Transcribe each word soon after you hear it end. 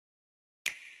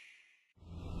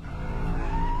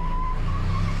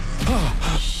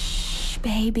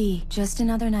Baby, just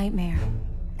another nightmare.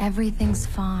 Everything's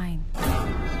fine.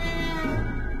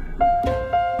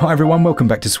 Hi everyone, welcome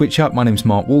back to SwitchUp. My name's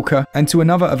Mark Walker and to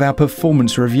another of our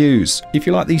performance reviews. If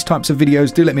you like these types of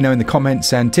videos, do let me know in the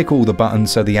comments and tick all the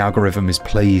buttons so the algorithm is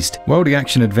pleased. Well, the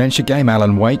action-adventure game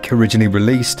Alan Wake originally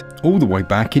released all the way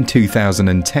back in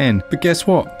 2010. But guess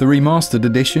what? The remastered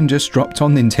edition just dropped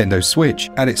on Nintendo Switch.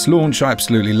 At its launch, I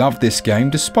absolutely loved this game.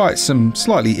 Despite some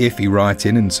slightly iffy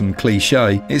writing and some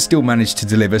cliche, it still managed to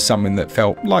deliver something that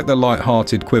felt like the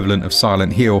light-hearted equivalent of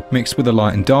Silent Hill, mixed with a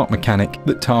light and dark mechanic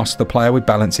that tasked the player with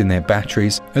balancing their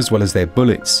batteries as well as their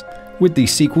bullets. With the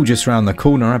sequel just around the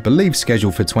corner, I believe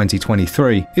scheduled for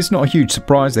 2023, it's not a huge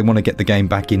surprise they want to get the game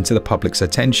back into the public's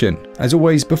attention. As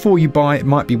always, before you buy it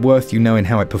might be worth you knowing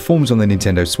how it performs on the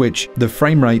Nintendo Switch, the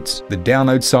frame rates, the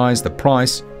download size, the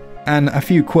price, and a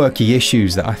few quirky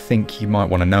issues that I think you might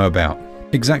want to know about.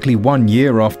 Exactly 1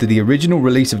 year after the original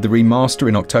release of the remaster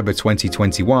in October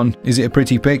 2021, is it a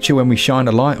pretty picture when we shine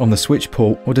a light on the Switch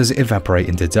port, or does it evaporate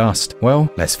into dust? Well,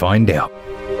 let's find out.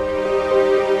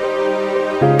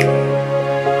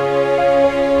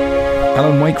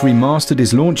 Alan Wake Remastered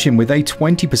is launching with a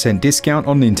 20% discount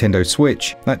on Nintendo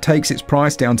Switch. That takes its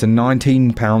price down to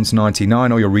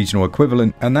 £19.99 or your regional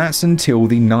equivalent, and that's until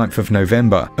the 9th of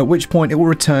November, at which point it will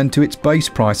return to its base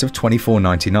price of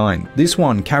 £24.99. This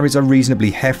one carries a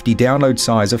reasonably hefty download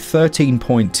size of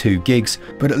 13.2 gigs,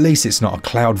 but at least it's not a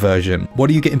cloud version. What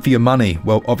are you getting for your money?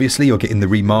 Well, obviously you're getting the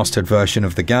remastered version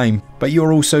of the game, but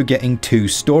you're also getting 2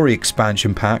 story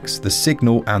expansion packs, the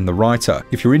Signal and the Writer.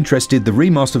 If you're interested, the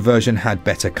remastered version had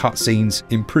better cutscenes,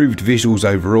 improved visuals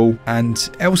overall, and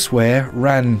elsewhere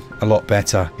ran a lot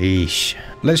better. Eesh.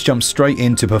 Let's jump straight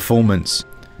into performance.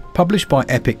 Published by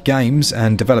Epic Games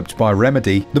and developed by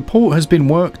Remedy, the port has been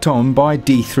worked on by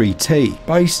D3T,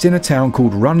 based in a town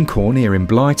called Runcorn here in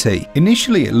Blighty.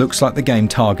 Initially it looks like the game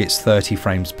targets 30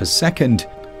 frames per second,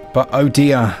 but oh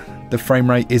dear, the frame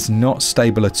rate is not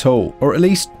stable at all, or at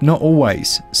least not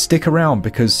always. Stick around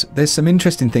because there's some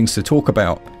interesting things to talk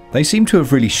about. They seem to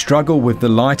have really struggled with the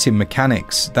lighting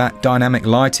mechanics. That dynamic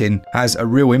lighting has a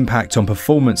real impact on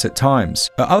performance at times.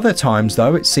 At other times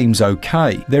though, it seems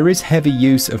okay. There is heavy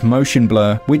use of motion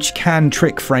blur, which can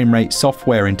trick frame rate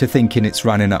software into thinking it's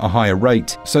running at a higher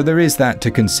rate. So there is that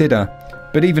to consider.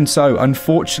 But even so,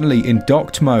 unfortunately in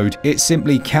docked mode, it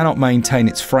simply cannot maintain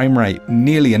its frame rate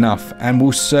nearly enough and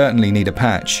will certainly need a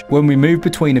patch. When we move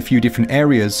between a few different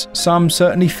areas, some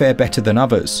certainly fare better than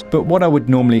others, but what I would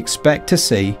normally expect to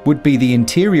see would be the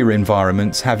interior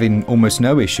environments having almost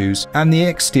no issues and the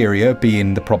exterior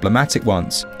being the problematic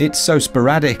ones. It's so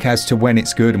sporadic as to when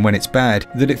it's good and when it's bad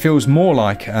that it feels more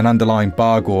like an underlying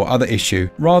bug or other issue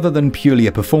rather than purely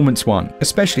a performance one,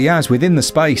 especially as within the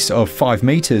space of 5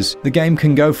 meters, the game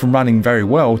can go from running very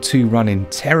well to running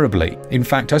terribly. In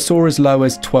fact, I saw as low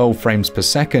as 12 frames per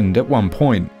second at one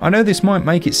point. I know this might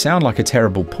make it sound like a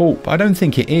terrible port, but I don't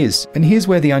think it is. And here's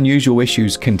where the unusual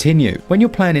issues continue. When you're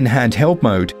playing in handheld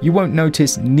mode, you won't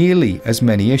notice nearly as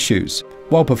many issues.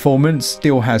 While performance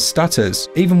still has stutters,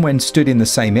 even when stood in the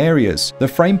same areas, the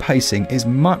frame pacing is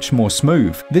much more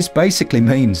smooth. This basically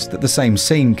means that the same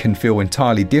scene can feel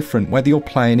entirely different whether you're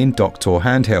playing in docked or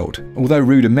handheld. Although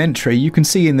rudimentary, you can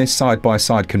see in this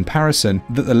side-by-side comparison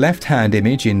that the left-hand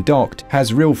image in docked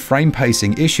has real frame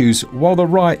pacing issues, while the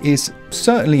right is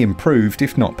certainly improved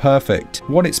if not perfect.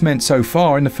 What it's meant so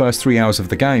far in the first 3 hours of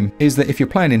the game is that if you're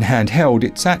playing in handheld,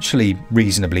 it's actually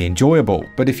reasonably enjoyable,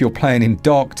 but if you're playing in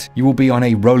docked, you will be on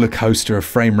a roller coaster of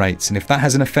frame rates, and if that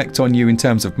has an effect on you in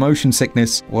terms of motion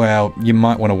sickness, well, you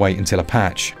might want to wait until a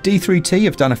patch. D3T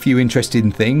have done a few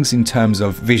interesting things in terms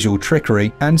of visual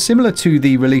trickery, and similar to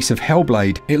the release of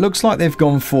Hellblade, it looks like they've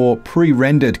gone for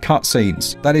pre-rendered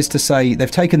cutscenes. That is to say, they've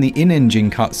taken the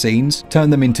in-engine cutscenes,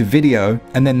 turned them into video,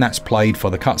 and then that's played for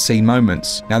the cutscene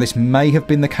moments. Now this may have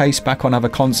been the case back on other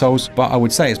consoles, but I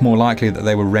would say it's more likely that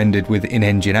they were rendered with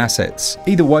in-engine assets.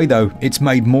 Either way though, it's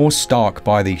made more stark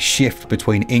by the shift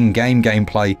between in-game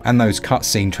gameplay and those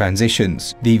cutscene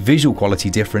transitions. The visual quality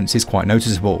difference is quite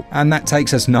noticeable, and that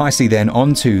takes us nicely then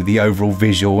onto the overall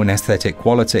visual and aesthetic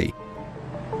quality.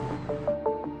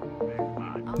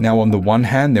 Now on the one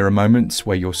hand, there are moments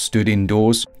where you're stood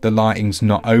indoors, the lighting's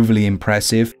not overly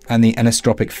impressive, and the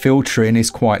anisotropic filtering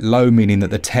is quite low, meaning that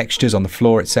the textures on the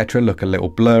floor etc. look a little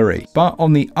blurry. But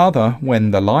on the other, when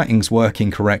the lighting's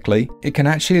working correctly, it can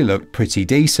actually look pretty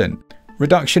decent.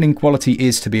 Reduction in quality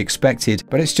is to be expected,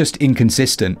 but it's just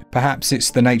inconsistent. Perhaps it's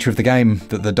the nature of the game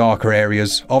that the darker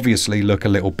areas obviously look a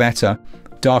little better.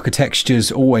 Darker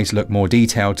textures always look more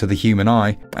detailed to the human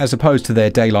eye, as opposed to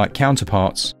their daylight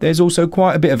counterparts. There's also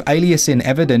quite a bit of aliasing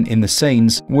evident in the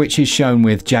scenes, which is shown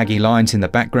with jaggy lines in the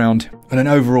background, and an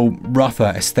overall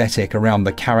rougher aesthetic around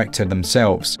the character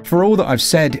themselves. For all that I've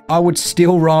said, I would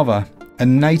still rather a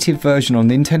native version on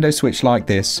Nintendo Switch like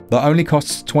this that only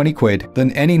costs 20 quid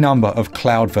than any number of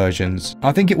cloud versions.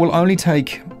 I think it will only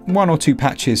take 1 or 2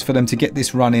 patches for them to get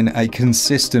this running a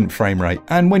consistent frame rate.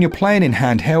 And when you're playing in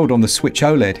handheld on the Switch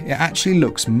OLED, it actually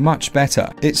looks much better.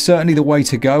 It's certainly the way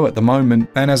to go at the moment,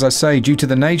 and as I say, due to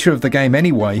the nature of the game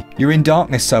anyway, you're in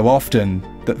darkness so often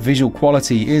that visual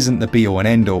quality isn't the be all and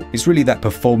end all. It's really that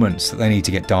performance that they need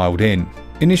to get dialed in.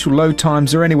 Initial load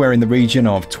times are anywhere in the region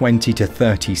of 20 to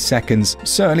 30 seconds.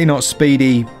 Certainly not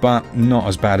speedy, but not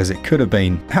as bad as it could have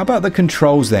been. How about the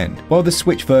controls then? Well, the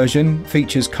Switch version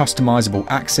features customizable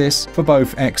axis for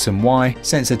both X and Y,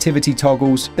 sensitivity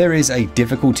toggles. There is a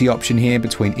difficulty option here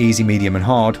between easy, medium and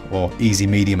hard, or easy,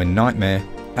 medium and nightmare.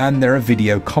 And there are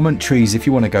video commentaries if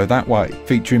you want to go that way,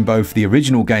 featuring both the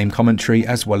original game commentary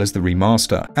as well as the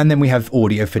remaster. And then we have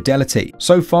audio fidelity.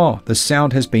 So far, the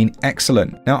sound has been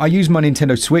excellent. Now, I use my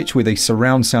Nintendo Switch with a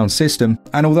surround sound system,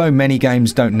 and although many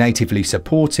games don't natively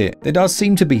support it, there does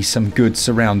seem to be some good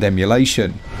surround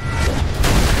emulation.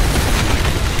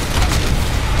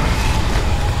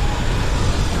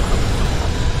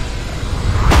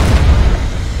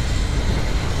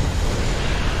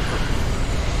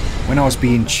 When I was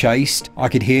being chased, I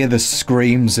could hear the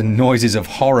screams and noises of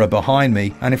horror behind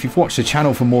me, and if you've watched the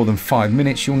channel for more than 5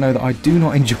 minutes, you'll know that I do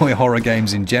not enjoy horror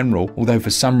games in general, although for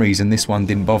some reason this one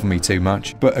didn't bother me too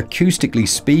much. But acoustically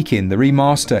speaking, the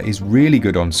remaster is really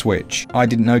good on Switch. I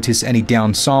didn't notice any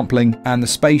down sampling, and the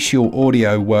spatial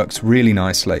audio works really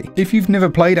nicely. If you've never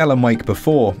played Alan Wake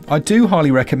before, I do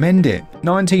highly recommend it.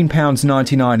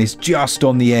 £19.99 is just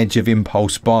on the edge of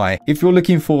impulse buy. If you're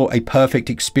looking for a perfect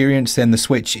experience, then the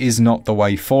Switch is not the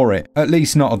way for it, at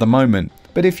least not at the moment.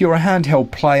 But if you're a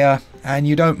handheld player and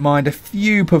you don't mind a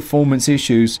few performance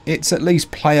issues, it's at least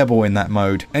playable in that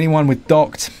mode. Anyone with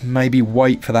docked, maybe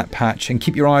wait for that patch and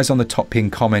keep your eyes on the top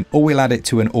pinned comment, or we'll add it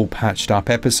to an all patched up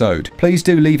episode. Please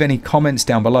do leave any comments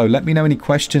down below. Let me know any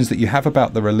questions that you have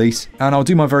about the release, and I'll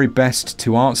do my very best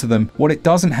to answer them. What it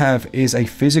doesn't have is a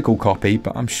physical copy,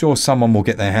 but I'm sure someone will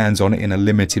get their hands on it in a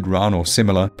limited run or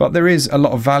similar. But there is a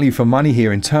lot of value for money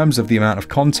here in terms of the amount of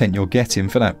content you're getting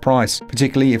for that price,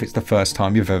 particularly if it's the first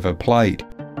time you've ever played.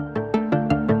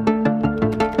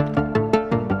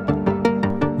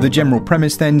 The general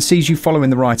premise then sees you following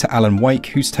the writer Alan Wake,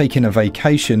 who's taking a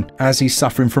vacation as he's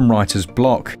suffering from writer's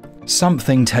block.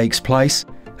 Something takes place,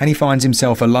 and he finds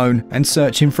himself alone and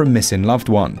searching for a missing loved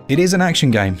one. It is an action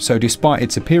game, so despite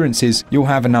its appearances, you'll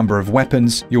have a number of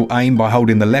weapons. You'll aim by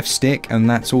holding the left stick, and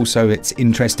that's also its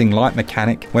interesting light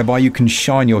mechanic, whereby you can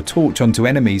shine your torch onto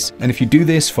enemies, and if you do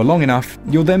this for long enough,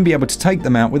 you'll then be able to take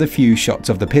them out with a few shots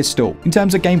of the pistol. In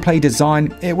terms of gameplay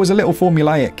design, it was a little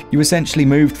formulaic. You essentially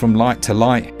moved from light to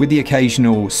light, with the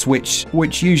occasional switch,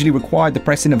 which usually required the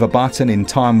pressing of a button in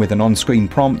time with an on-screen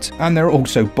prompt, and there are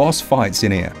also boss fights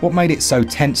in here. What made it so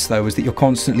tense though is that you're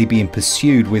constantly being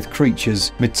pursued with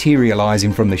creatures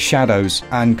materializing from the shadows,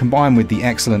 and combined with the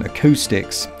excellent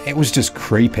acoustics, it was just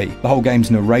creepy. The whole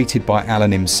game's narrated by Alan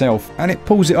himself, and it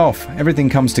pulls it off. Everything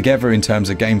comes together in terms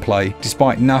of gameplay,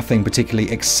 despite nothing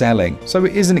particularly excelling. So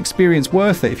it is an experience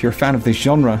worth it if you're a fan of this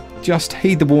genre. Just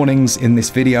heed the warnings in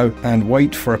this video and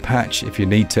wait for a patch if you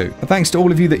need to. But thanks to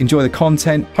all of you that enjoy the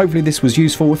content. Hopefully this was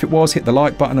useful. If it was, hit the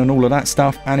like button and all of that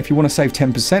stuff. And if you want to save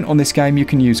 10% on this game, you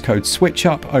can use code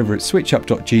SwitchUp over at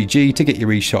switchup.gg to get your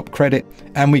eShop credit,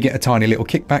 and we get a tiny little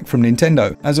kickback from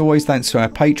Nintendo. As always, thanks to our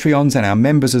Patreons and our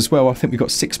members as well. I think we've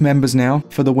got 6 members now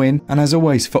for the win. And as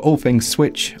always, for all things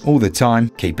Switch, all the time,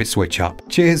 keep it Switch up.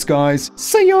 Cheers guys,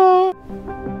 see ya!